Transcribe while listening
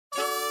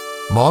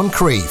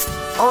Moncrief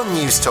on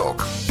News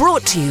Talk.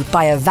 Brought to you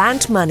by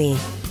Avant Money.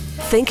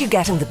 Think you're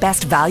getting the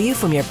best value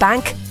from your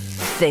bank?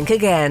 Think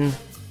again.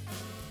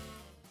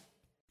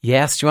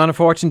 Yes, Joanna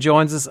Fortune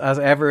joins us as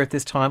ever at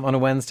this time on a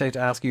Wednesday to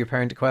ask you your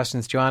parenting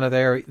questions. Joanna,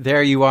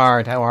 there you are.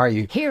 And how are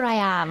you? Here I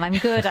am. I'm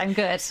good.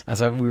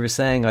 As we were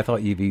saying, I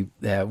thought you'd be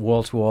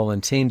wall to wall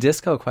in teen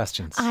disco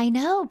questions. I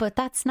know, but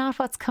that's not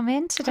what's come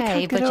in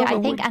today. I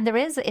think, and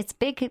it's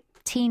big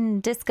teen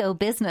disco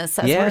business,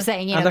 as we're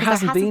saying. And there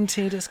hasn't been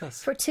teen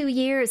discos for 2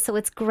 years, so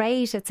it's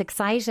great. It's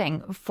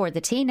exciting for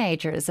the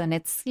teenagers, and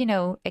it's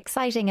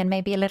exciting and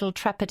maybe a little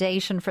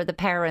trepidation for the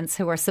parents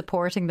who are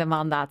supporting them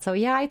on that. So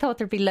I thought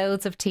there'd be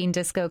loads of teen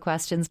disco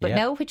questions, but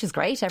no, which is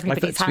great.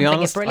 Everybody's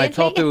handling it brilliantly. I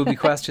thought there would be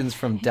questions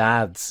from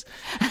dads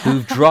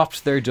who've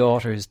dropped their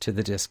daughters to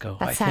the disco.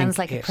 That sounds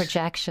like a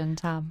projection,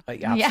 Tom.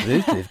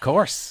 Absolutely, of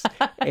course.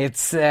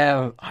 It's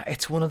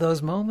one of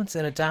those moments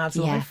in a dad's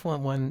life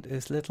when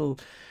his little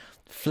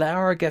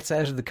flower gets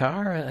out of the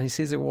car and he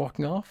sees her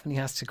walking off, and he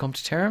has to come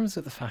to terms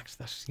with the fact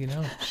that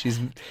she's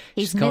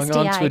going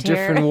on to a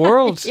different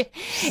world.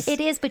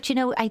 It is, but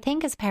I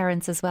think as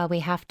parents as well, we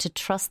have to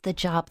trust the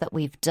job that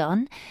we've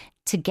done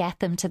to get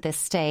them to this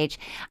stage,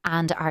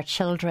 and our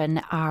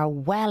children are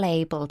well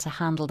able to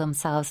handle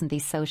themselves in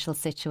these social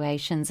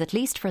situations, at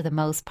least for the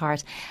most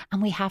part,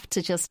 and we have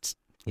to just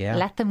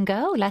let them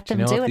go, let them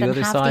do it, the and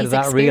other have side these of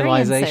that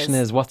experiences. realisation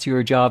is, what's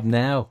your job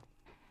now?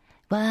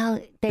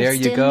 Well, they there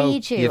still you go.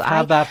 need you. You've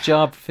had that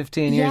job for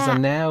 15 years,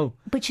 and now.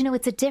 But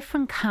it's a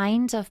different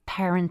kind of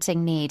parenting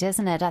need,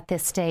 isn't it, at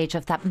this stage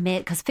of that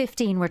because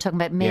 15, we're talking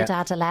about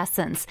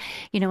mid-adolescence,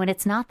 and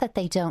it's not that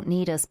they don't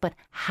need us, but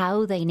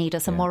how they need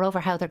us, and moreover,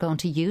 how they're going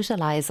to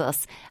utilise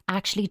us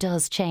actually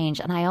does change.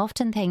 And I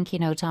often think,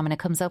 Tom, and it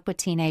comes up with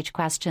teenage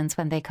questions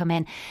when they come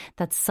in,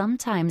 that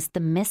sometimes the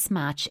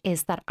mismatch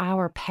is that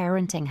our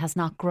parenting has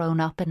not grown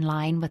up in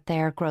line with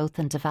their growth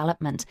and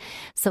development.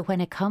 So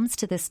when it comes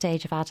to this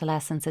stage of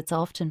adolescence, it's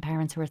often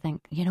parents who are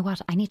thinking, you know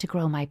what, I need to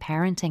grow my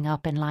parenting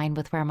up in line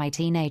with where my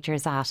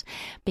teenager's at,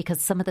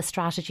 because some of the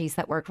strategies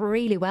that work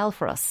really well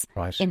for us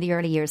in the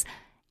early years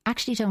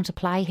actually don't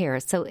apply here.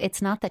 So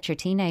it's not that your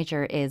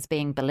teenager is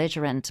being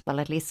belligerent, well,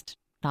 at least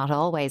not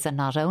always and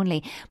not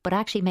only, but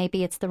actually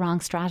maybe it's the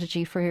wrong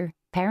strategy for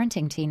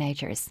parenting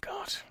teenagers.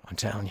 God, I'm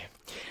telling you.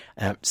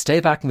 Stay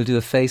back and we'll do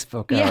a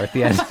Facebook hour at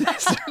the end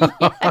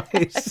of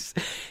this.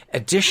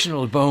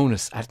 Additional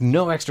bonus at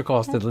no extra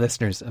cost to the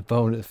listeners, a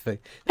bonus for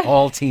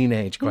all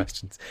teenage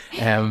questions.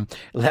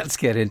 Let's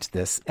get into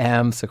this.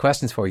 So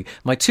questions for you.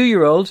 My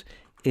 2-year-old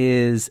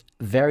is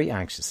very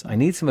anxious. I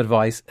need some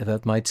advice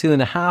about my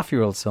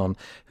 2.5-year-old son,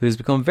 who has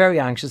become very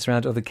anxious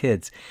around other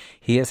kids.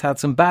 He has had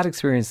some bad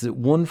experiences with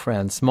one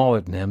friend smaller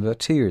than him, about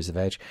 2 years of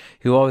age,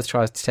 who always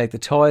tries to take the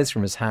toys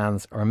from his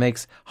hands or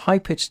makes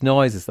high-pitched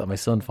noises that my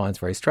son finds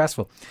very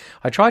stressful.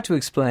 I try to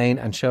explain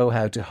and show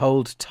how to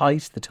hold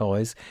tight the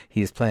toys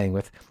he is playing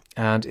with,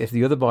 and if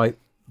the other boy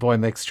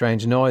makes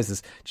strange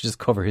noises, to just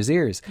cover his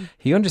ears.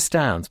 He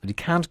understands, but he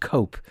can't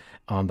cope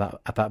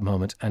at that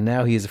moment, and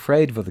now he is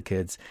afraid of other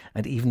kids,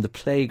 and even the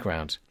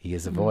playground he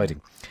is avoiding.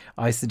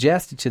 I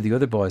suggested to the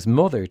other boy's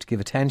mother to give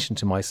attention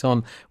to my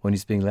son when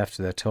he's being left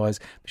without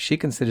toys, but she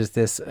considers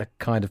this a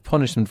kind of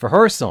punishment for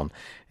her son,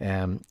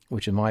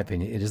 which in my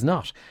opinion it is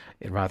not.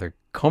 It rather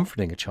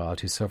comforting a child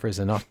who suffers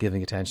and not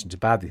giving attention to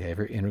bad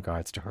behaviour in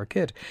regards to her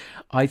kid.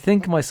 I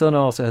think my son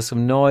also has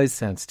some noise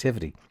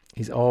sensitivity.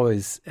 He's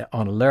always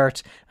on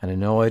alert and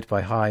annoyed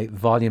by high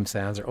volume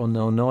sounds or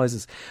unknown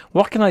noises.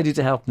 What can I do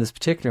to help in this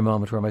particular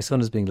moment where my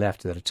son is being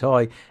left without a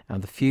toy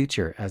and the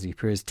future, as he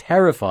appears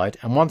terrified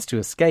and wants to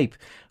escape?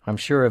 I'm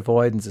sure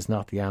avoidance is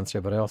not the answer,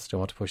 but I also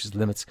don't want to push his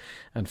limits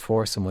and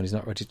force him when he's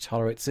not ready to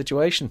tolerate the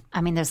situation. I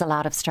mean, there's a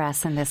lot of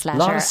stress in this letter.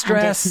 A lot of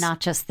stress. And it's not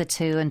just the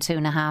 2 and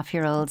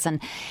 2.5-year-olds. And,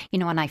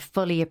 and I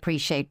fully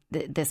appreciate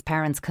this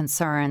parent's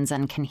concerns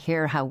and can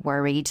hear how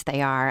worried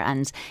they are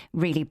and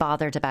really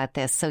bothered about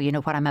this. So,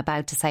 what I'm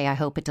about to say, I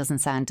hope it doesn't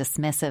sound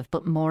dismissive,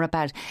 but more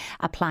about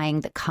applying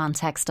the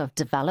context of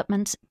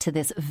development to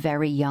this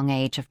very young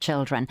age of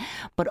children,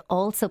 but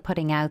also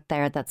putting out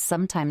there that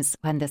sometimes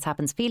when this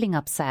happens, feeling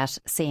upset,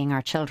 seeing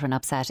our children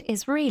upset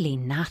is really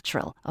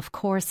natural. Of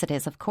course it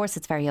is. Of course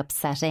it's very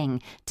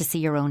upsetting to see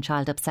your own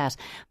child upset.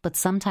 But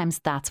sometimes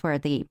that's where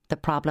the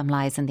problem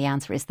lies, and the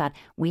answer is that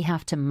we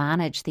have to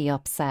manage the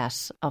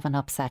upset of an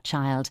upset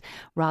child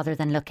rather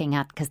than looking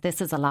at, because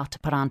this is a lot to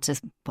put on to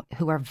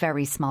who are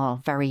very small,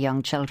 very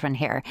young children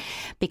here.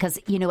 Because,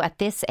 at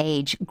this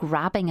age,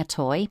 grabbing a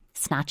toy,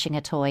 snatching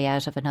a toy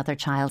out of another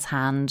child's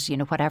hand,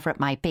 whatever it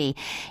might be,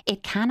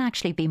 it can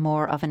actually be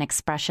more of an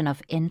expression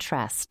of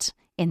interest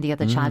in the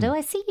other child. Oh,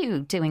 I see you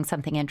doing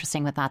something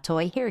interesting with that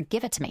toy. Here,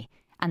 give it to me.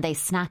 And they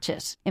snatch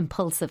it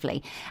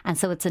impulsively. And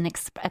so it's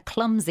a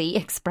clumsy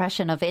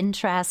expression of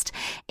interest.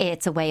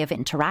 It's a way of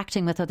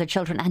interacting with other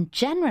children. And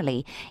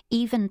generally,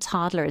 even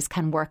toddlers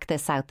can work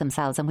this out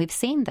themselves. And we've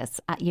seen this,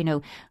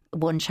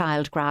 one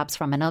child grabs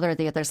from another,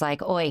 the other's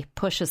like, oi,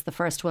 pushes the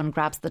first one,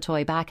 grabs the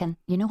toy back. And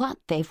you know what?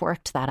 They've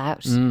worked that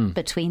out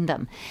between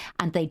them.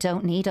 And they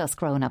don't need us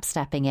grown-ups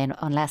stepping in,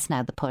 unless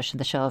now the push and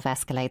the shove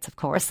escalates, of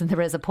course. And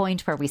there is a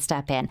point where we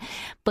step in.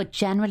 But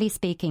generally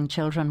speaking,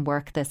 children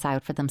work this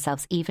out for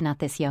themselves, even at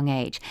this young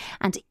age.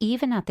 And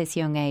even at this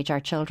young age, our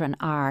children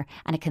are,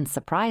 and it can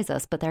surprise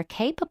us, but they're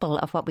capable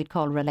of what we'd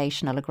call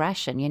relational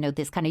aggression. You know,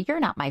 this kind of, you're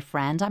not my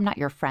friend, I'm not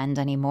your friend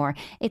anymore.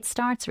 It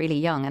starts really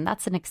young, and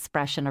that's an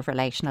expression of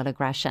relational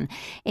aggression.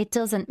 It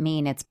doesn't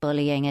mean it's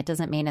bullying. It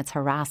doesn't mean it's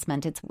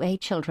harassment. It's way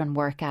children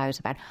work out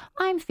about,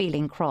 I'm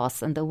feeling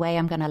cross, and the way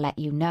I'm going to let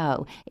you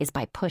know is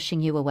by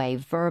pushing you away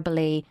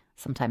verbally,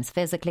 sometimes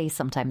physically,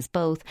 sometimes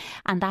both.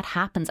 And that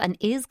happens and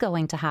is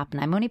going to happen.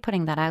 I'm only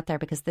putting that out there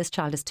because this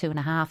child is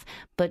 2.5,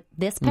 but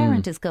this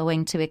parent is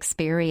going to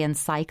experience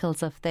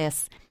cycles of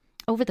this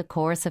over the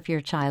course of your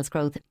child's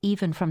growth,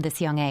 even from this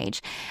young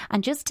age.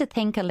 And just to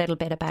think a little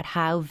bit about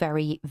how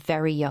very,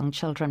 very young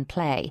children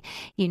play,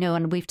 you know,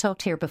 and we've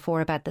talked here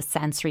before about the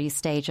sensory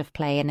stage of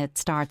play, and it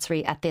starts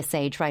at this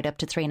age right up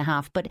to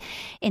 3.5. But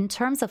in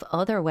terms of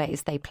other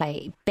ways they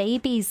play,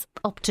 babies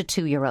up to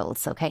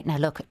 2-year-olds, okay? Now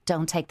look,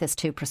 don't take this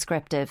too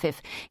prescriptive.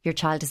 If your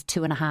child is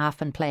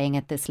 2.5 and playing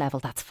at this level,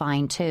 that's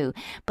fine too.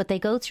 But they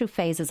go through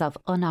phases of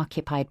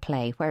unoccupied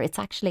play, where it's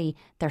actually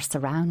their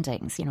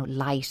surroundings, you know,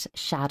 light,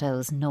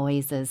 shadows, noises,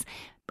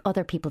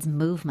 other people's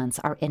movements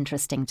are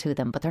interesting to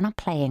them, but they're not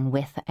playing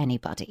with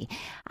anybody.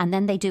 And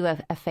then they do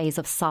a phase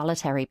of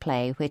solitary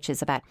play, which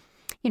is about,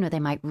 you know,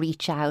 they might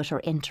reach out or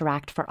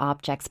interact for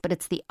objects, but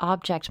it's the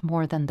object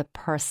more than the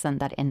person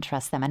that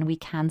interests them. And we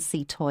can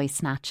see toy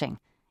snatching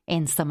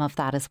in some of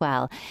that as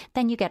well.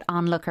 Then you get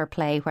onlooker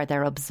play, where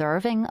they're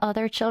observing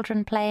other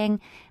children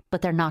playing,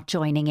 but they're not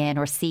joining in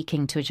or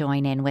seeking to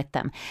join in with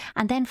them.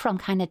 And then from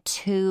kind of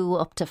 2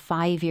 up to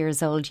 5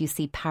 years old, you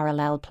see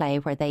parallel play,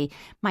 where they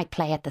might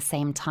play at the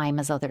same time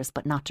as others,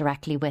 but not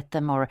directly with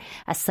them, or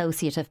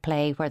associative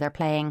play, where they're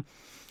playing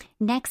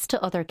next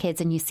to other kids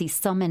and you see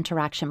some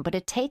interaction. But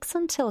it takes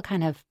until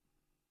kind of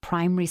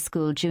primary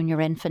school,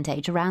 junior infant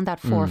age, around that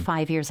 4 or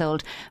 5 years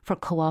old, for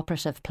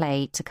cooperative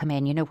play to come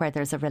in, you know, where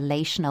there's a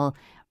relational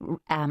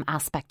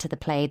aspect to the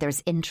play,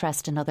 there's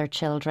interest in other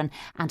children,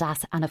 and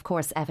of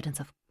course evidence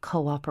of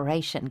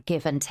cooperation,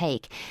 give and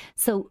take.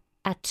 So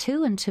at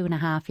 2 and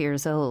 2.5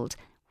 years old,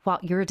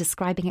 what you're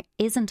describing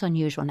isn't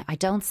unusual. Now, I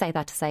don't say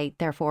that to say,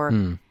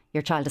 therefore,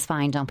 your child is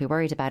fine, don't be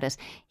worried about it.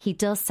 He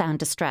does sound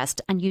distressed.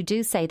 And you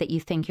do say that you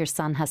think your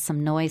son has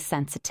some noise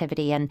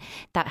sensitivity, and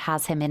that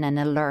has him in an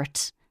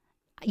alert,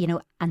 you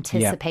know,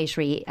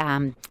 anticipatory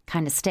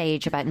kind of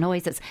stage about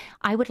noises.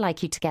 I would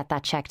like you to get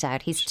that checked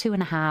out. He's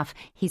 2.5.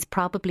 He's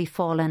probably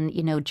fallen,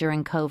 you know,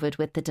 during COVID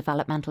with the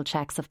developmental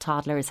checks of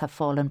toddlers have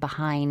fallen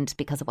behind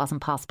because it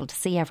wasn't possible to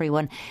see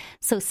everyone.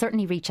 So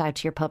certainly reach out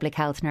to your public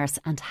health nurse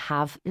and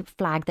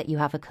flag that you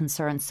have a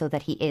concern so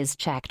that he is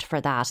checked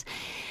for that.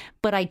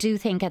 But I do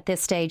think at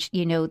this stage,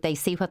 you know, they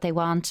see what they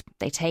want,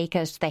 they take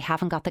it, they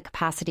haven't got the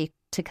capacity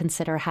to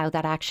consider how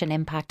that action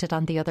impacted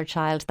on the other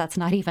child. That's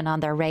not even on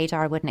their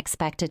radar. I wouldn't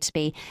expect it to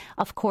be.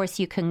 Of course,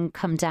 you can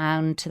come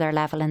down to their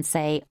level and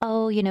say,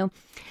 oh, you know,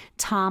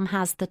 Tom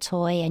has the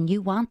toy and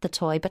you want the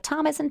toy, but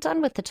Tom isn't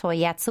done with the toy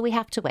yet, so we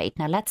have to wait.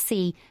 Now let's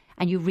see.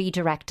 And you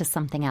redirect to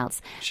something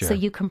else. Sure. So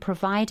you can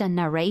provide a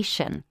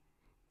narration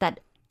that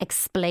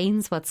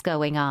explains what's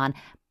going on.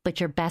 But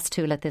your best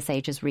tool at this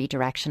age is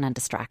redirection and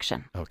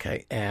distraction.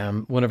 Okay.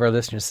 One of our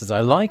listeners says,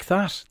 I like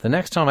that. The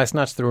next time I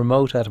snatch the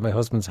remote out of my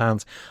husband's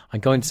hands, I'm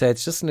going to say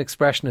it's just an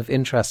expression of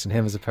interest in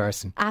him as a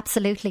person.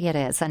 Absolutely it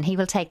is. And he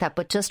will take that.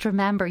 But just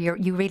remember,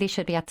 you really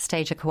should be at the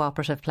stage of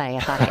cooperative play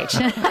at that age.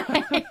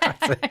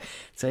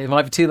 So it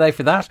might be too late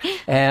for that.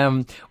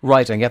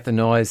 Right. And get the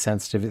noise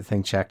sensitivity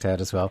thing checked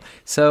out as well.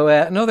 So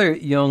another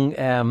young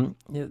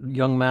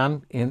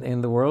man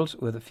in the world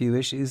with a few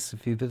issues, a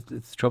few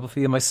bits of trouble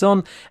for you. My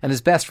son and his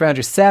best friend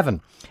are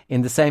 7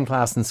 in the same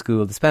class in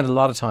school. They spend a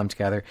lot of time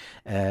together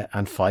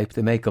and fight.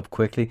 They make up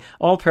quickly.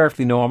 All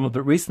perfectly normal.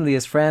 But recently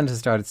his friend has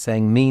started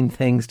saying mean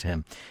things to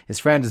him. His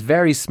friend is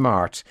very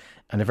smart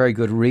and a very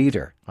good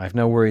reader. I have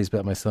no worries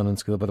about my son in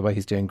school. By the way,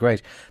 he's doing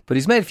great. But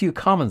he's made a few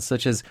comments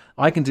such as,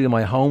 I can do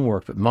my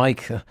homework, but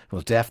Mike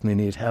will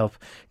definitely need help.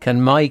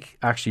 Can Mike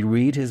actually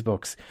read his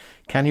books?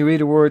 Can he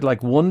read a word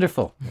like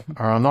wonderful?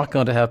 Or I'm not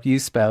going to help you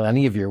spell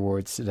any of your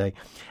words today.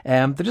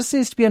 There just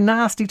seems to be a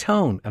nasty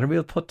tone and a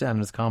real put down in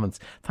his comments.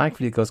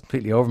 Thankfully, it goes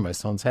completely over my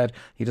son's head.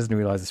 He doesn't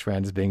realise his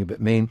friend is being a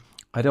bit mean.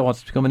 I don't want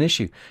it to become an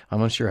issue.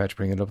 I'm unsure how to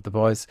bring it up with the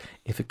boys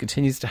if it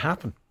continues to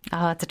happen.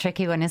 Oh, it's a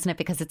tricky one, isn't it?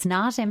 Because it's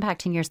not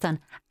impacting your son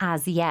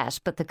as yet,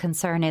 but the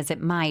concern is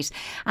it might.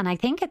 And I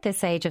think at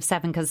this age of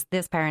 7, because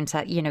this parent,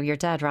 you know, you're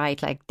dead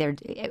right, like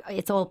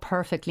it's all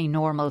perfectly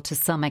normal to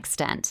some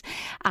extent.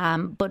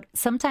 But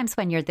sometimes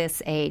when you're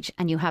this age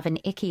and you have an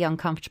icky,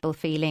 uncomfortable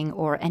feeling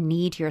or a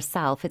need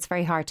yourself, it's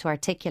very hard to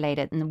articulate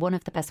it. And one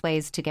of the best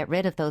ways to get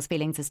rid of those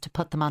feelings is to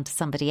put them onto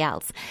somebody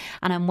else.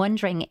 And I'm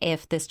wondering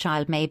if this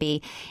child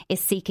maybe is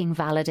seeking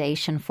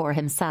validation for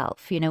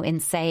himself, you know, in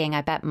saying,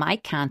 I bet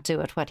Mike can't do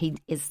it, what he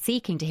is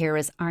seeking to hear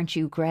is, aren't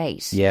you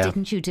great? Yeah.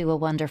 Didn't you do a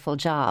wonderful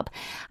job?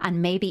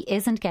 And maybe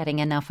isn't getting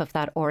enough of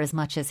that or as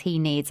much as he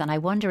needs. And I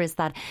wonder, is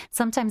that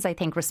sometimes I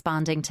think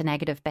responding to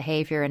negative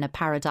behaviour in a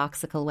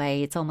paradoxical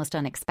way, it's almost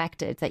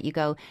unexpected that you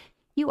go,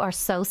 you are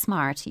so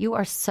smart, you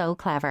are so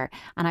clever,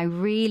 and I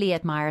really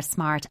admire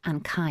smart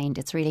and kind.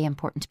 It's really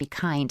important to be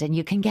kind, and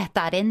you can get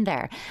that in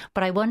there.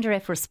 But I wonder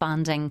if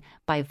responding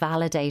by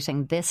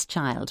validating this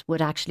child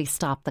would actually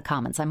stop the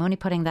comments. I'm only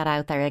putting that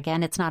out there.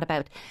 Again, it's not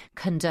about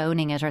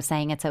condoning it or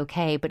saying it's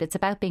okay, but it's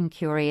about being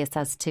curious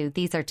as to,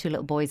 these are two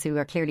little boys who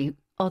are clearly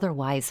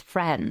otherwise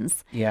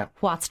friends. Yeah.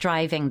 What's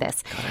driving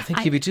this? God, I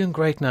think you'd be doing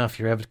great now if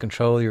you're able to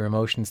control your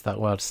emotions that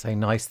well, to say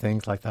nice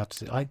things like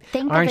that.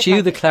 Aren't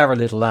you the clever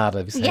little lad?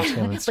 I'd be saying to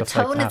him and but stuff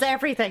tone like that. is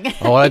everything.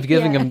 Oh, I'd be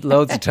giving him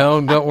loads of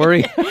tone, don't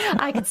worry.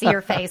 I can see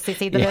your face. You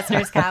see the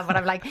listeners can, but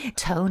I'm like,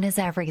 tone is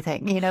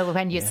everything, you know,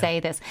 when you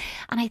say this.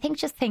 And I think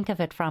just think of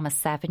it from a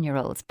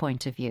 7-year-old's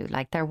point of view.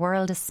 Like, their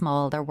world is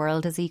small, their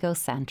world is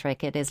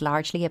egocentric. It is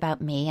largely about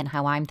me and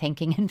how I'm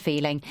thinking and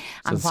feeling.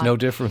 So it's no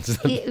difference.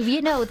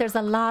 You know, there's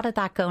a lot of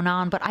that going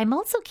on. But I'm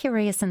also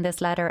curious in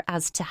this letter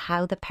as to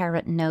how the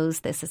parent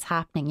knows this is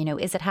happening. You know,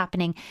 is it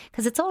happening?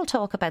 Because it's all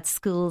talk about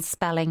school,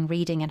 spelling,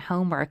 reading and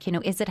homework. You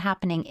know, is it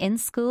happening in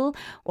school,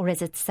 or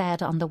is it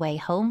said on the way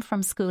home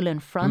from school in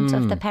front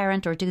of the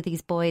parent, or do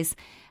these boys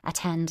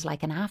attend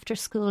like an after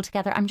school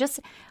together?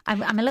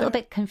 I'm a little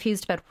bit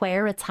confused about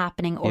where it's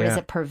happening, or is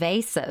it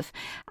pervasive?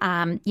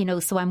 You know,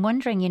 so I'm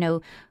wondering, you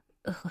know,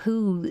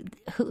 who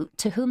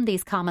to whom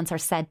these comments are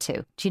said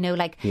to. Do you know,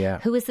 like,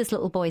 who is this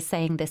little boy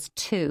saying this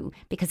to?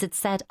 Because it's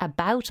said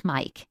about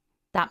Mike.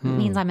 That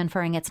means I'm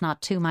inferring it's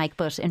not to Mike,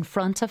 but in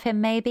front of him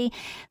maybe.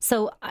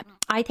 So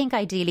I think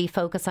ideally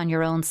focus on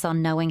your own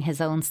son, knowing his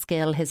own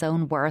skill, his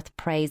own worth,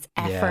 praise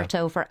effort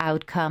over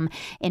outcome,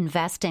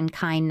 invest in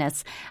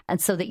kindness.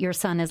 And so that your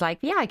son is like,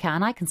 yeah, I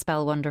can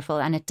spell wonderful,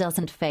 and it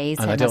doesn't faze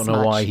him. And I don't know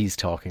much. why he's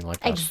talking like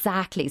that.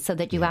 Exactly. So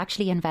that you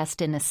actually invest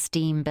in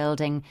esteem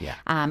building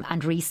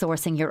and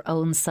resourcing your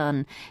own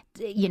son,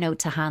 you know,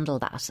 to handle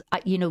that.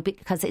 You know,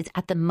 because it's,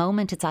 at the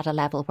moment it's at a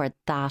level where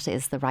that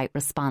is the right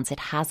response. It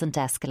hasn't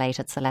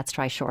escalated. So let's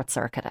try short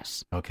circuit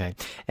it. Okay.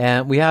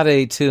 We had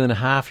a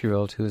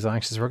 2.5-year-old who was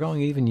anxious. We're going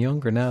even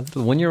younger now, a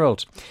little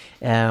 1-year-old.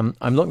 I'm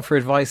looking for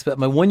advice about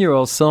my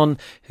 1-year-old son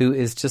who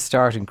is just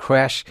starting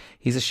creche.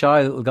 He's a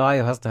shy little guy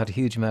who hasn't had a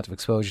huge amount of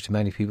exposure to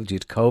many people due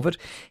to COVID.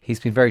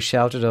 He's been very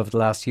sheltered over the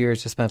last year.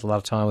 He's just spent a lot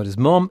of time with his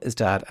mum, his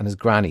dad and his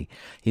granny.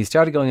 He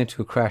started going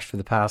into a creche for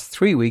the past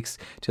 3 weeks,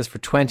 just for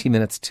 20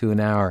 minutes to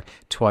an hour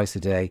twice a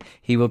day.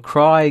 He will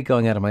cry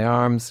going out of my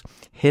arms,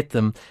 hit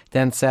them,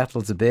 then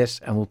settles a bit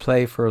and will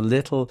play for a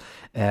little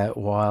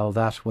while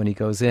that when he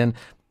goes in.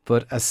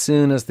 But as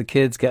soon as the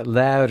kids get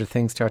loud or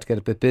things start to get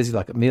a bit busy,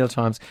 like at meal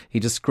times, he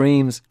just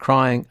screams,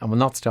 crying, and will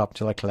not stop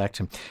until I collect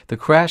him. The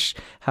creche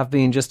have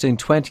been just doing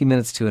 20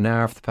 minutes to an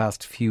hour for the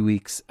past few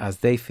weeks, as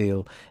they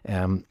feel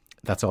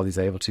that's all he's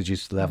able to, due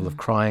to the level of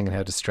crying and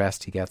how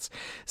distressed he gets.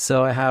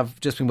 So I have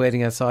just been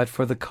waiting outside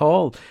for the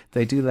call.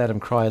 They do let him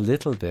cry a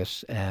little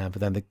bit, but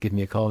then they give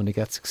me a call when he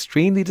gets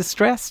extremely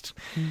distressed.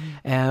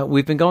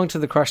 We've been going to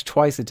the creche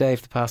twice a day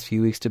for the past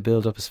few weeks to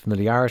build up his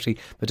familiarity,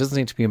 but it doesn't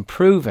seem to be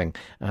improving.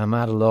 I'm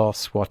at a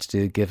loss what to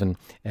do, given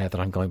that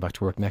I'm going back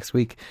to work next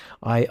week.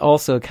 I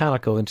also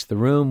cannot go into the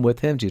room with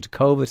him due to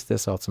COVID.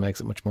 This also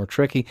makes it much more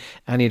tricky.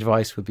 Any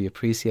advice would be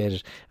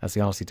appreciated, as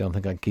I honestly don't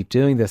think I can keep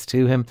doing this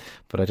to him,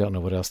 but I don't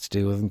know what else to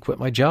do other than quit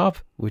my job,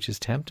 which is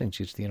tempting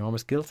due to the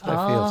enormous guilt that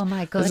I feel. Oh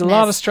my goodness. There's a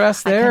lot of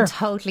stress there. I can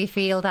totally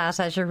feel that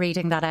as you're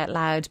reading that out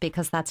loud,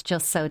 because that's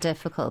just so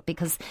difficult,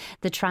 because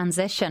the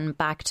transition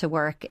back to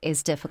work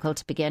is difficult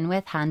to begin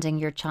with. Handing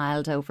your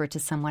child over to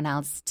someone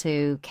else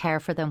to care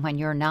for them when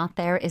you're not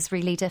there is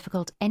really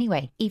difficult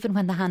anyway. Even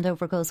when the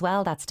handover goes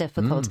well, that's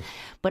difficult.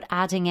 But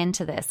adding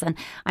into this, and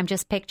I'm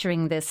just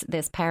picturing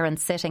this parent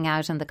sitting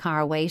out in the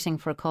car waiting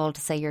for a call to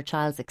say your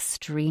child's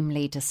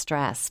extremely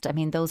distressed. I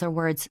mean, those are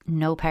words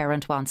no parent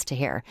wants to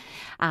hear.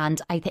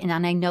 And I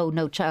know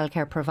no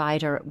childcare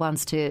provider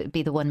wants to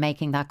be the one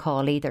making that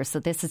call either. So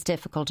this is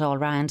difficult all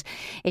round.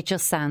 It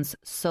just sounds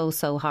so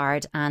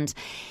hard. And,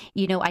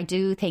 you know, I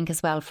do think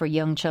as well, for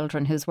young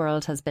children whose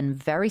world has been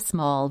very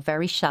small,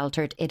 very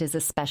sheltered, it is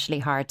especially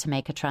hard to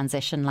make a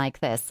transition like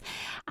this.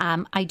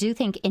 I do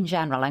think in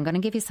general, I'm going to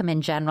give you some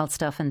in general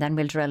stuff and then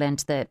we'll drill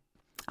into the,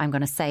 I'm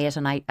going to say it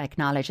and I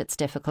acknowledge it's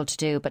difficult to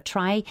do, but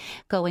try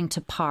going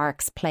to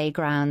parks,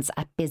 playgrounds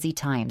at busy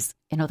times.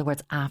 In other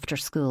words, after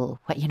school,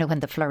 you know,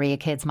 when the flurry of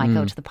kids might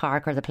go to the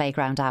park or the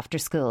playground after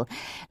school.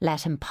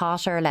 Let him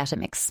potter, let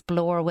him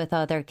explore with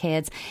other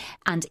kids,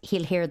 and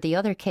he'll hear the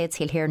other kids,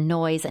 he'll hear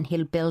noise, and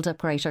he'll build up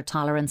greater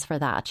tolerance for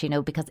that, you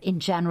know, because in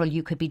general,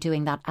 you could be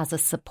doing that as a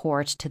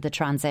support to the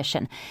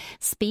transition.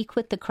 Speak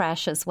with the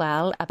creche as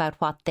well about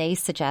what they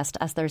suggest,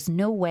 as there's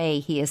no way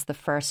he is the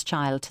first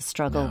child to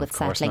struggle with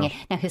settling it.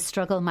 Now, his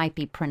struggle might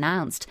be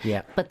pronounced,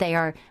 but they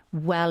are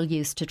well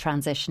used to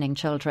transitioning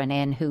children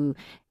in who,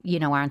 you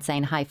know, aren't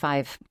saying high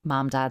five,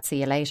 mom, dad,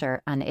 see you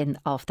later, and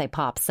off they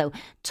pop. So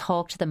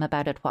talk to them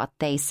about it, what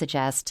they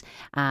suggest,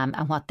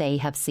 and what they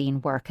have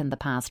seen work in the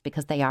past,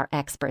 because they are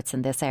experts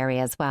in this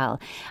area as well.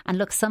 And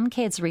look, some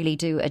kids really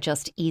do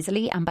adjust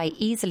easily, and by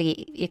easily,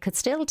 it could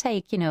still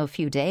take, you know, a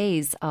few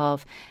days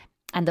of.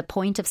 And the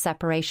point of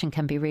separation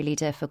can be really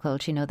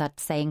difficult, you know, that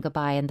saying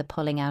goodbye and the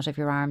pulling out of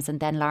your arms. And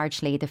then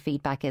largely the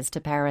feedback is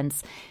to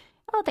parents,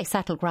 oh, they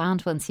settled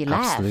grand once you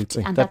left.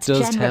 Absolutely. And that that's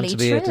does generally tend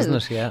to be true. it, doesn't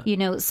it? Yeah. You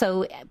know,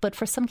 so, but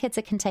for some kids,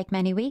 it can take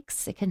many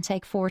weeks. It can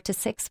take 4 to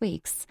 6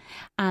 weeks.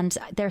 And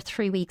they're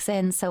 3 weeks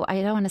in. So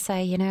I don't want to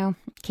say, you know,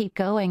 keep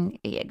going,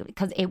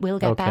 because it will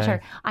get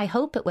better. I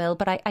hope it will,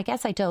 but I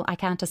guess I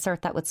can't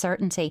assert that with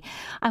certainty.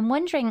 I'm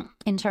wondering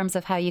in terms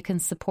of how you can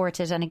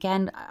support it. And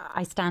again,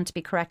 I stand to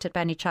be corrected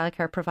by any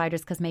childcare providers,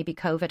 because maybe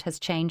COVID has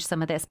changed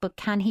some of this, but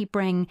can he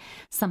bring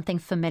something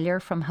familiar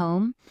from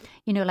home?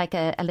 You know, like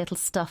a little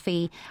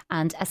stuffy,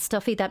 and a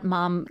stuffy that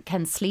mom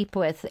can sleep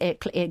with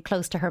it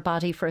close to her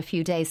body for a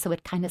few days, so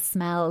it kind of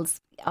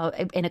smells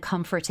in a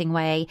comforting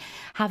way.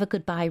 Have a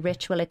goodbye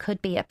ritual. It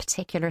could be a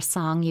particular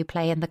song you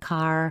play in the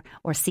car,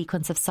 or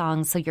sequence of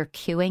songs, so you're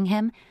cueing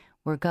him.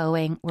 We're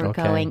going,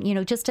 you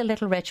know, just a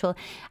little ritual.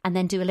 And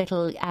then do a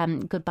little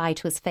goodbye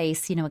to his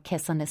face, you know, a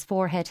kiss on his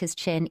forehead, his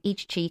chin,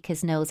 each cheek,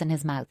 his nose and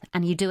his mouth.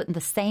 And you do it in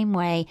the same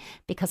way,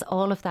 because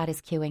all of that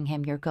is cueing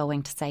him. You're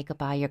going to say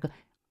goodbye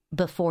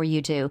before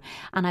you do.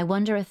 And I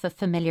wonder if a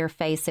familiar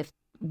face, if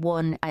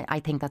one, I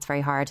think that's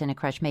very hard in a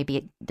creche.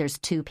 Maybe there's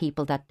 2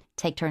 people that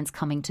take turns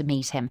coming to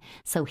meet him.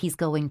 So he's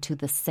going to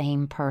the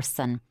same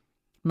person.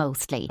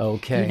 Mostly.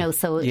 Okay. You know,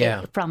 so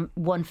from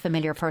one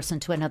familiar person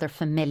to another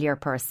familiar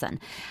person.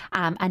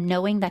 And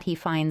knowing that he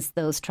finds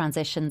those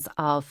transitions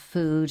of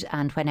food,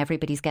 and when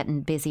everybody's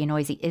getting busy and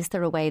noisy, is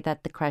there a way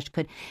that the creche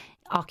could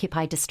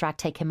occupy, distract,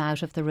 take him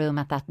out of the room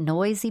at that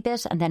noisy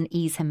bit and then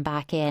ease him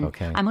back in?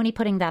 Okay. I'm only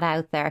putting that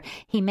out there.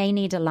 He may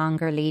need a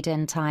longer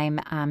lead-in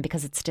time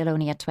because it's still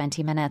only at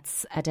 20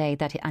 minutes a day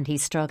and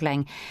he's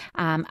struggling.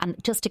 And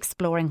just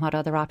exploring what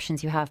other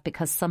options you have,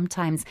 because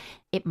sometimes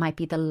it might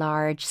be the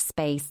large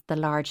space, the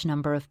large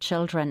number of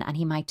children, and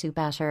he might do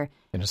better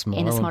in a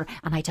smaller.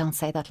 And I don't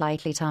say that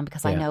lightly, Tom,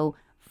 because I know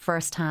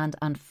firsthand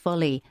and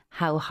fully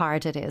how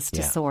hard it is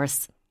to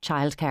source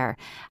childcare.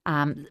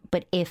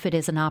 But if it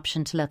is an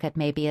option to look at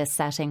maybe a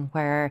setting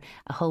where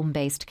a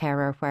home-based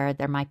carer, where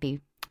there might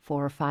be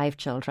 4 or 5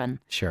 children,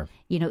 sure,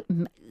 you know,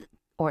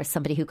 or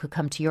somebody who could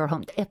come to your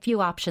home, a few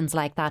options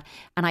like that.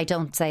 And I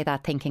don't say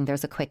that thinking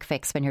there's a quick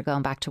fix when you're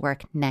going back to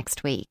work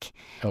next week.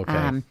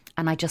 Okay.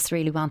 And I just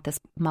really want this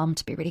mum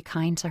to be really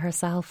kind to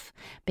herself,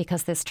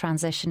 because this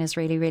transition is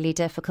really, really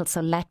difficult.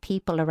 So let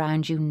people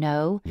around you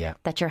know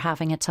that you're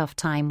having a tough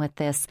time with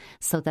this,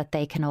 so that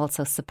they can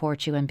also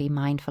support you and be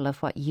mindful of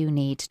what you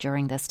need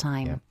during this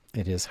time. Yeah.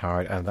 It is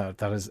hard, and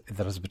that is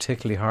a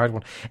particularly hard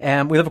one.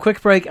 We'll have a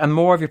quick break and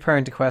more of your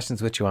parenting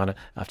questions with Joanna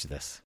after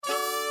this.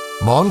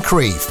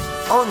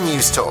 Moncrief on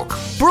News Talk.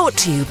 Brought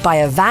to you by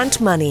Avant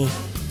Money.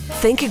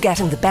 Think you're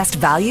getting the best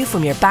value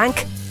from your bank?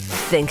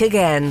 Think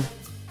again.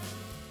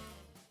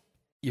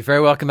 You're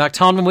very welcome back.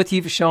 Tomlin with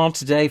you for Sean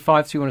today.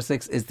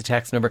 53106 is the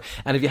text number.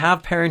 And if you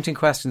have parenting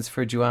questions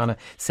for Joanna,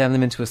 send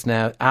them in to us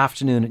now.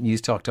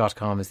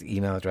 afternoon@newstalk.com is the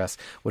email address.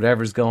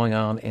 Whatever's going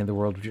on in the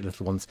world with your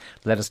little ones,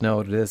 let us know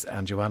what it is,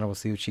 and Joanna will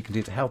see what she can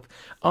do to help.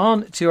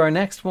 On to our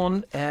next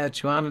one.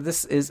 Joanna,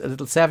 this is a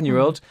little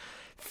 7-year-old.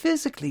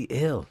 Physically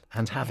ill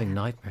and having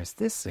nightmares.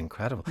 This is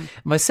incredible.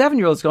 My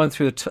 7-year-old's going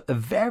through a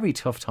very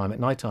tough time at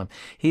night time.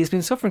 He has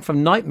been suffering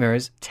from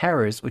nightmares,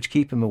 terrors, which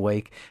keep him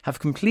awake, have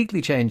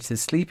completely changed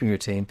his sleeping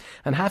routine,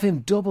 and have him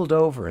doubled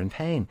over in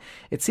pain.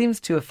 It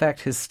seems to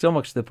affect his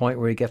stomach to the point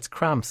where he gets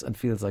cramps and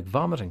feels like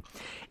vomiting.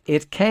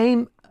 It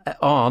came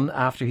on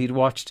after he'd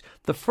watched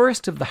the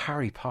first of the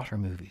Harry Potter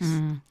movies.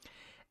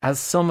 As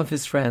some of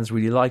his friends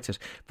really liked it.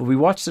 But we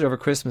watched it over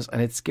Christmas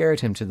and it scared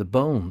him to the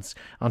bones.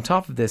 On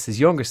top of this, his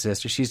younger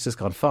sister, she's just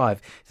gone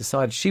 5,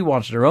 decided she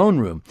wanted her own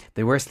room.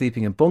 They were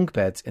sleeping in bunk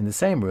beds in the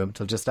same room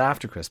till just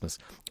after Christmas.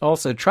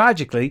 Also,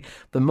 tragically,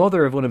 the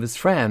mother of one of his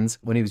friends,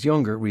 when he was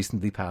younger,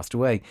 recently passed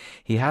away.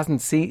 He hadn't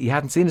seen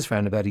his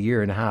friend about 1.5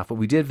 years, but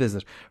we did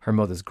visit her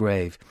mother's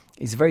grave.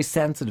 He's a very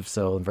sensitive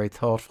soul and very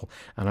thoughtful,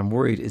 and I'm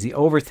worried, is he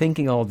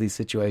overthinking all these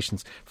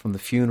situations from the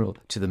funeral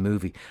to the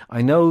movie?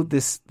 I know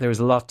there's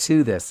a lot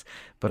to this,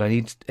 but I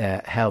need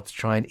help to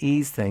try and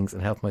ease things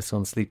and help my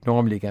son sleep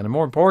normally again, and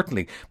more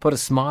importantly, put a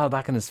smile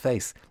back on his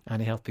face.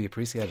 Any help be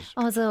appreciated.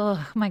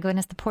 Oh my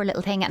goodness, the poor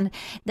little thing. And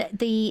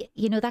the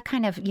you know, that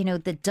kind of, you know,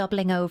 the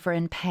doubling over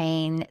in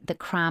pain, the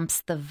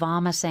cramps, the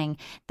vomiting,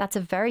 that's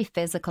a very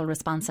physical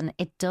response, and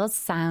it does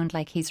sound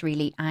like he's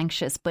really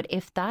anxious. But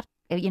if that,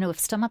 you know, if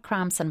stomach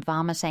cramps and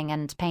vomiting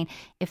and pain,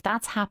 if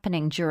that's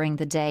happening during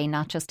the day,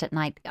 not just at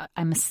night,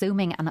 I'm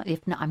assuming, and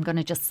if not, I'm going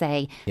to just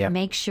say,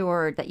 make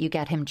sure that you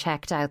get him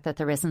checked out, that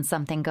there isn't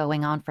something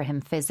going on for him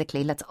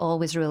physically. Let's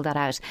always rule that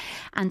out.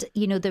 And,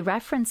 you know, the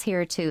reference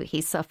here to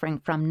he's suffering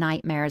from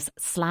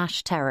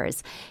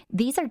nightmares/terrors.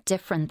 These are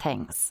different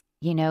things,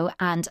 you know,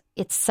 and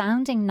it's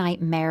sounding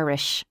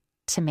nightmarish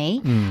to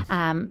me,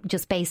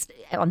 just based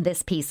on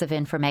this piece of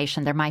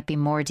information. There might be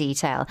more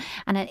detail.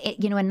 And,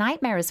 a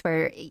nightmare is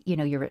where,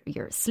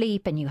 you're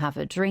asleep and you have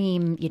a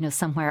dream,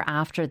 somewhere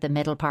after the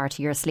middle part of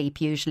your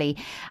sleep usually,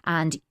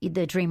 and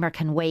the dreamer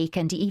can wake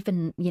and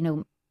even,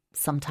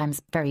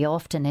 sometimes, very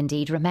often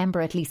indeed, remember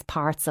at least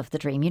parts of the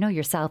dream. You know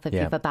yourself if you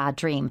have a bad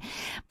dream.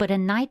 But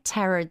in night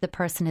terror, the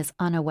person is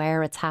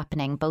unaware it's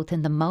happening, both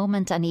in the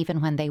moment and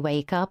even when they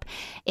wake up.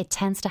 It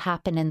tends to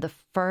happen in the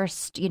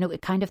first,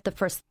 kind of the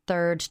first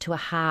third to a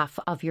half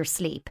of your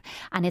sleep.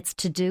 And it's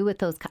to do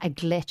with a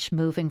glitch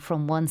moving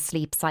from one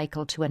sleep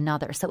cycle to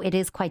another. So it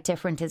is quite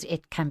different.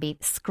 It can be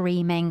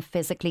screaming,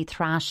 physically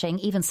thrashing,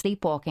 even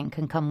sleepwalking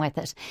can come with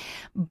it.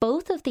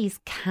 Both of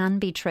these can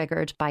be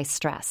triggered by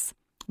stress.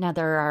 Now,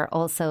 there are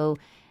also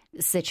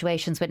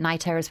situations with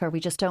night terrors where we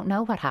just don't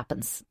know what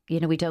happens.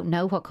 We don't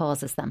know what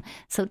causes them.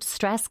 So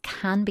stress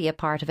can be a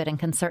part of it and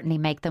can certainly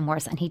make them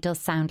worse. And he does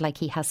sound like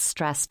he has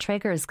stress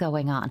triggers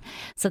going on.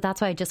 So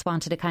that's why I just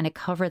wanted to kind of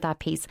cover that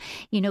piece.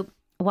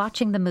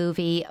 Watching the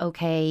movie,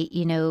 okay,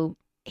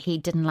 he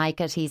didn't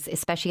like it. He's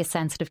especially a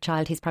sensitive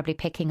child. He's probably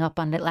picking up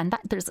on little, and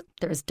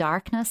there's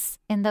darkness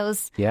in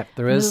those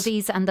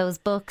movies and those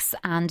books,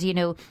 and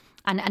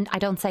And I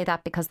don't say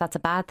that because that's a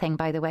bad thing,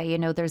 by the way.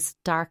 There's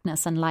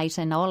darkness and light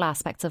in all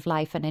aspects of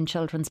life and in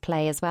children's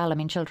play as well. I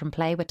mean, children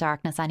play with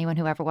darkness. Anyone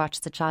who ever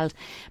watches a child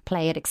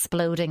play it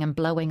exploding and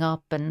blowing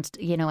up and,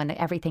 and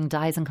everything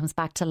dies and comes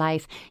back to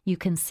life, you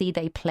can see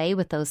they play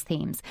with those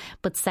themes.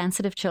 But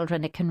sensitive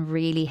children, it can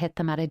really hit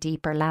them at a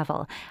deeper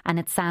level. And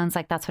it sounds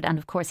like that's what, and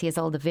of course he has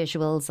all the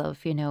visuals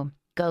of,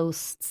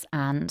 ghosts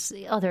and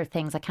other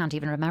things. I can't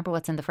even remember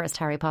what's in the first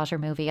Harry Potter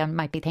movie. I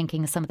might be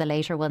thinking of some of the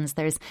later ones.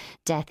 There's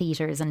Death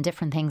Eaters and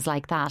different things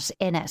like that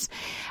in it.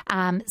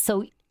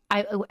 So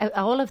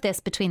all of this,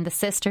 between the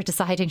sister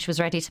deciding she was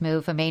ready to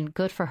move, I mean,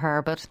 good for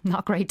her, but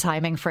not great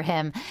timing for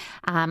him.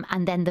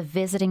 And then the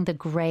visiting the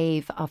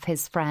grave of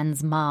his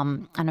friend's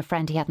mum and a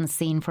friend he hadn't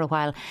seen for a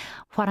while.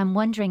 What I'm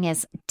wondering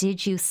is,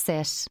 did you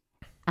sit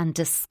and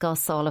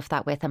discuss all of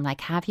that with him? Like,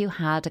 have you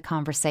had a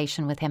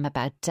conversation with him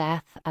about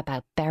death,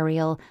 about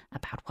burial,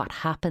 about what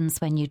happens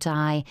when you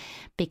die?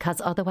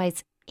 Because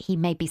otherwise he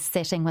may be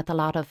sitting with a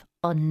lot of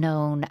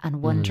unknown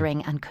and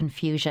wondering and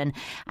confusion.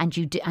 And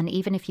and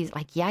even if he's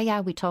like,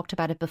 we talked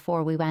about it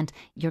before we went,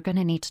 you're going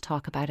to need to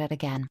talk about it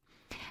again.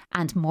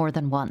 And more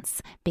than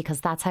once,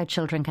 because that's how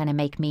children kind of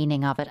make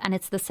meaning of it. And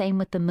it's the same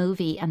with the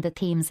movie and the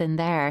themes in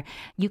there.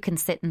 You can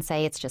sit and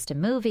say it's just a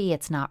movie,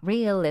 it's not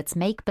real, it's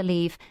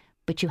make-believe,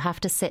 but you have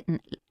to sit and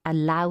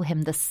allow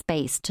him the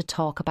space to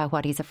talk about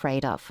what he's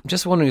afraid of. I'm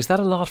just wondering, is that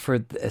a lot for a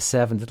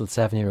little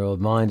 7-year-old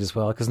mind as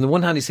well? Because on the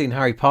one hand, he's seen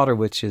Harry Potter,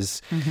 which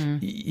is,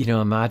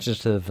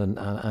 imaginative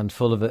and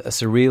full of a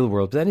surreal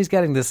world. But then he's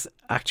getting this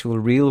actual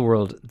real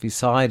world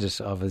beside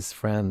it of his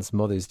friend's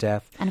mother's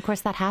death. And of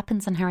course, that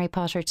happens in Harry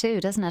Potter too,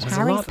 doesn't it?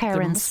 Harry's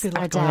parents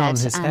are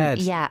dead.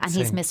 And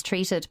he's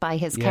mistreated by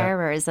his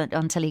carers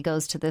until he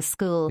goes to this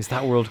school. Is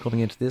that world coming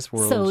into this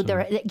world? So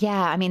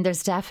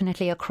there's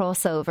definitely a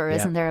crossover,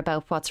 isn't there,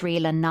 about what's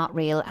real and not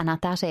real. And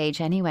at that age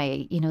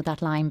anyway,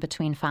 that line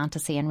between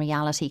fantasy and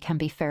reality can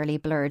be fairly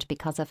blurred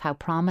because of how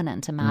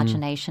prominent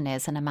imagination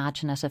is, and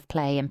imaginative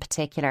play in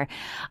particular.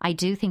 I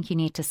do think you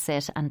need to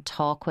sit and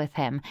talk with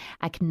him,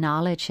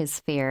 acknowledge his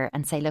fear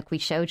and say, look, we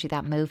showed you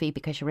that movie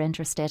because you're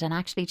interested, and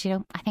actually,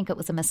 I think it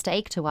was a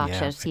mistake to watch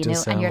it,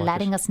 and you're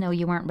letting us know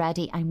you weren't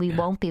ready, and we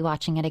won't be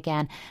watching it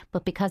again.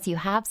 But because you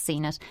have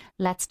seen it,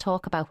 let's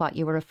talk about what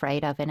you were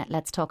afraid of in it.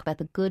 Let's talk about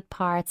the good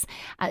parts,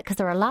 because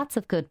there are lots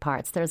of good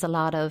parts. There's a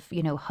lot of,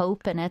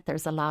 hope in it.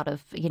 There's a lot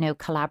of,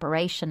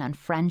 collaboration and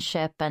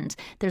friendship, and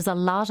there's a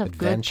lot of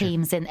good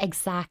themes in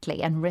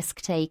exactly, and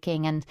risk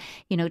taking, and,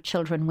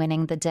 children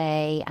winning the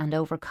day and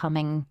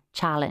overcoming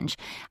challenge.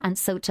 And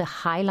so to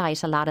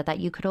highlight a lot of that,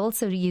 you could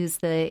also use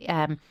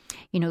the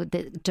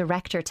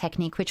director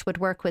technique, which would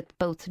work with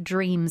both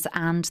dreams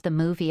and the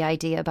movie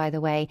idea, by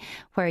the way,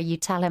 where you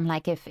tell him,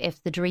 like,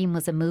 if the dream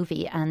was a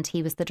movie and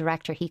he was the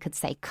director, he could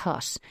say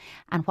cut,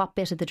 and what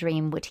bit of the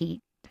dream would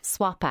he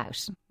swap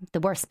out, the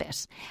worst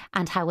bit,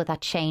 and how would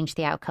that change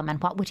the outcome,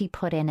 and what would he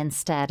put in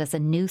instead as a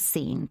new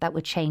scene that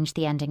would change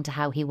the ending to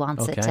how he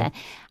wants it to.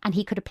 And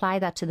he could apply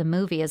that to the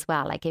movie as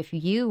well. Like, if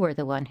you were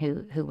the one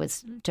who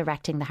was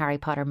directing the Harry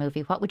Potter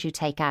movie, what would you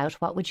take out,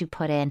 what would you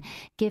put in?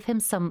 Give him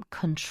some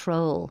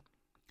control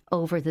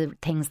over the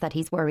things that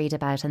he's worried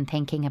about and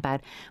thinking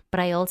about. But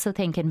I also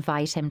think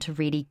invite him to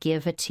really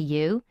give it to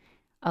you.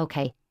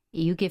 Okay,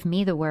 you give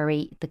me the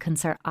worry, the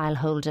concern, I'll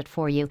hold it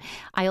for you.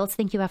 I also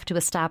think you have to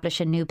establish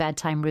a new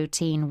bedtime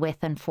routine with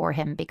and for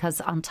him,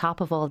 because on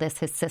top of all this,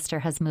 his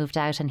sister has moved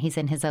out and he's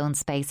in his own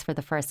space for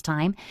the first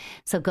time.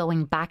 So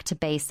going back to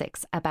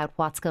basics about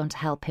what's going to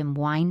help him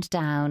wind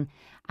down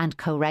and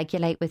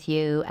co-regulate with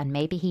you. And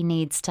maybe he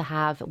needs to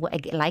have,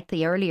 like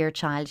the earlier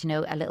child,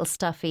 a little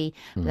stuffy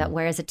that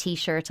wears a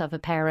T-shirt of a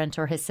parent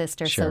or his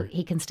sister, so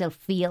he can still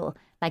feel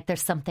like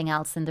there's something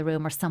else in the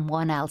room or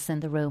someone else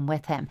in the room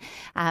with him.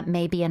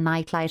 Maybe a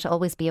nightlight.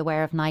 Always be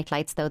aware of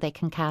nightlights, though they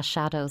can cast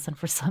shadows. And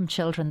for some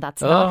children,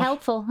 that's not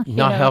helpful.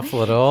 Not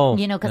helpful at all.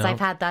 Because I've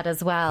had that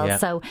as well. Yeah.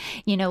 So,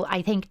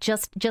 I think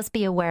just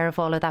be aware of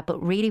all of that.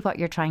 But really what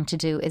you're trying to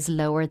do is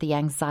lower the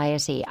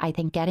anxiety. I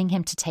think getting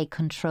him to take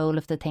control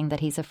of the thing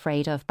that he's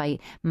afraid of by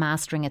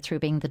mastering it through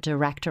being the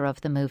director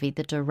of the movie,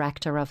 the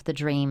director of the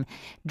dream,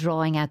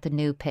 drawing out the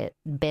new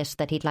bit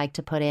that he'd like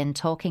to put in,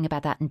 talking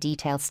about that in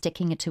detail,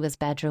 sticking it to his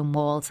bedroom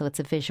wall so it's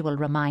a visual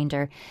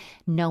reminder,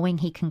 knowing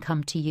he can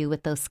come to you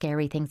with those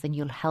scary things and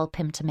you'll help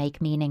him to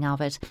make meaning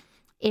of it.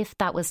 If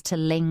that was to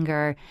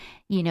linger,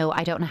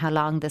 I don't know how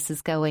long this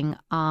is going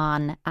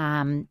on.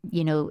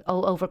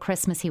 Over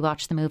Christmas he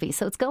watched the movie.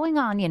 So it's going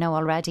on,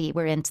 already.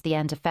 We're into the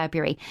end of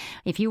February.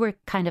 If you were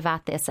kind of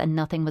at this and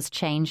nothing was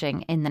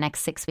changing in the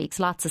next 6 weeks,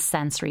 lots of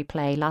sensory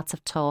play, lots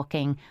of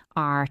talking,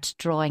 art,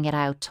 drawing it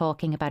out,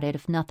 talking about it.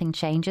 If nothing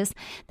changes,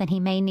 then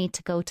he may need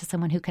to go to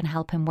someone who can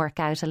help him work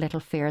out a little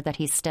fear that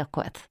he's stuck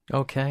with.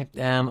 Okay.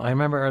 I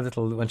remember our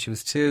little, when she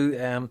was 2,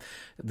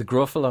 the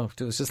Gruffalo.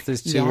 There was just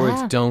these 2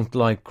 words, don't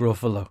like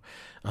Gruffalo.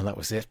 And that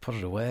was it, put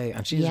it away.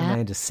 And she's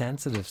remained as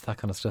sensitive to that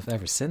kind of stuff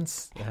ever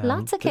since.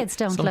 Lots of kids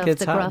don't love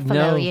the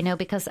Gruffalo,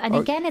 because,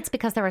 again, it's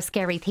because there are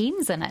scary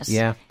themes in it.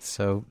 Yeah,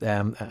 so,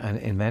 and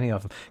in many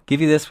of them. Give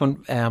you this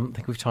one, I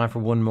think we've time for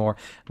one more.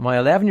 My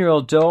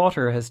 11-year-old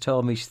daughter has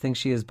told me she thinks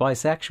she is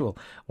bisexual.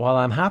 While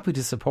I'm happy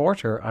to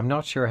support her, I'm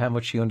not sure how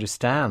much she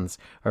understands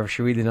or if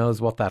she really knows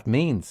what that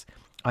means.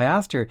 I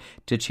asked her,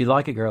 did she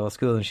like a girl at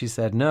school? And she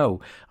said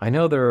no. I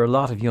know there are a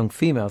lot of young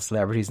female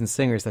celebrities and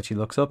singers that she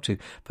looks up to,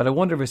 but I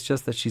wonder if it's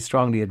just that she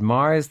strongly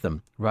admires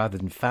them rather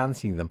than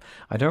fancying them.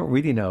 I don't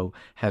really know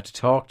how to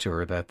talk to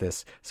her about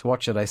this. So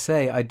what should I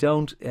say?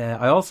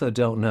 I also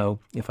don't know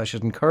if I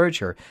should encourage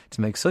her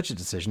to make such a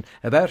decision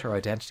about her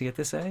identity at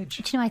this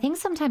age. I think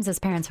sometimes as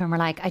parents when we're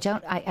like, I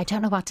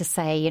don't know what to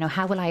say,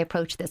 how will I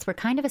approach this? We're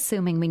kind of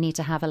assuming we need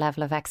to have a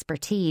level of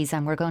expertise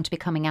and we're going to be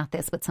coming at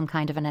this with some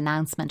kind of an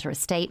announcement or a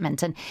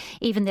statement. And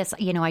even this,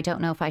 I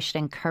don't know if I should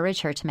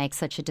encourage her to make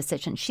such a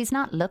decision. She's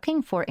not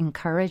looking for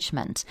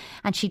encouragement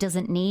and she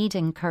doesn't need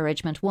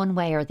encouragement one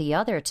way or the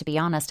other, to be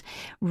honest.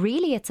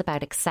 Really, it's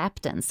about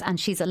acceptance. And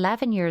she's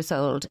 11 years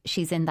old.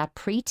 She's in that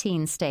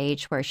preteen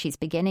stage where she's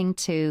beginning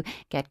to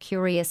get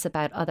curious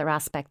about other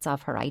aspects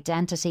of her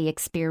identity,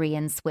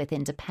 experiment with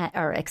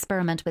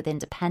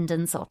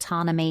independence,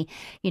 autonomy,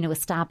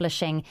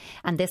 establishing,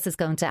 and this is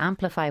going to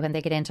amplify when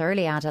they get into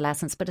early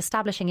adolescence, but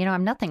establishing,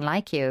 I'm nothing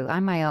like you.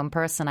 I'm my own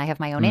person. I have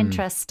my own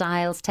interests,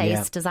 styles,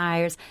 tastes,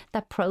 desires.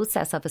 That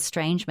process of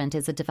estrangement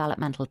is a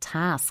developmental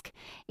task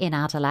in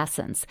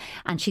adolescence.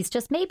 And she's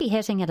just maybe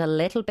hitting it a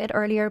little bit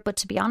earlier. But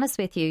to be honest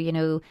with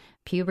you,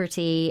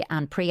 puberty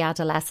and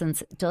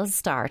pre-adolescence does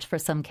start for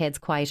some kids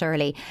quite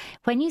early.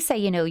 When you say,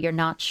 you're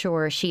not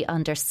sure she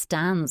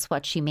understands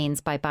what she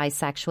means by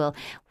bisexual,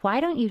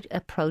 why don't you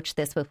approach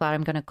this with what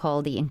I'm going to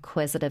call the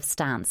inquisitive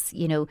stance?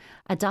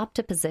 Adopt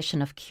a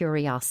position of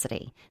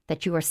curiosity,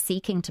 that you are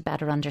seeking to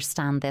better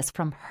understand this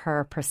from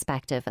her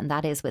perspective, and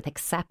that is with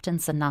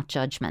acceptance and not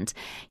judgment.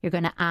 You're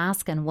going to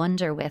ask and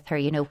wonder with her,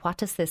 what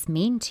does this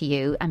mean to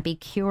you? And be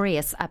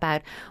curious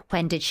about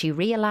when did she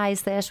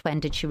realise it? When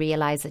did she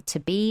realise it to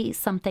be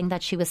something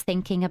that she was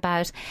thinking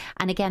about?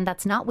 And again,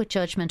 that's not with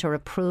judgment or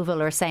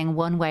approval or saying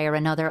one way or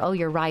another, oh,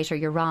 you're right or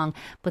you're wrong,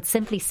 but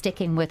simply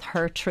sticking with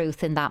her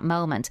truth in that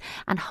moment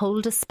and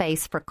hold a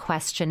space for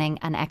questioning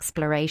and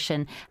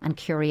exploration and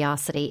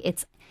curiosity.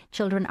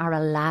 Children are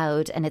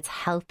allowed, and it's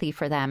healthy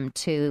for them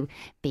to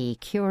be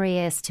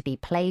curious, to be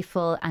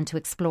playful, and to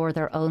explore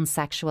their own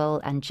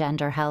sexual and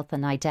gender health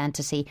and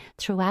identity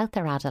throughout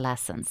their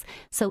adolescence.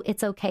 So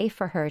it's okay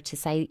for her to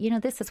say,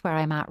 this is where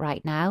I'm at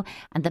right now.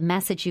 And the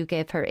message you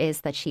give her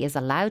is that she is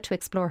allowed to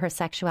explore her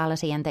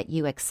sexuality and that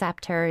you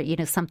accept her.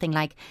 Something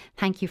like,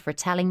 thank you for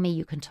telling me.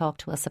 You can talk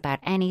to us about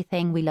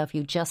anything. We love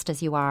you just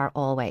as you are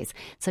always.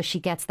 So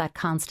she gets that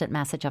constant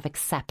message of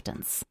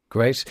acceptance.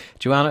 Great.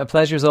 Joanna, a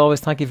pleasure as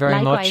always. Thank you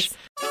very much.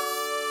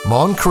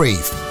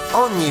 Moncrief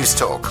on News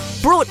Talk.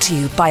 Brought to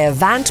you by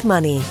Avant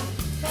Money.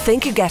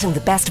 Think you're getting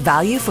the best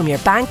value from your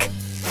bank?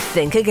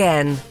 Think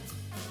again.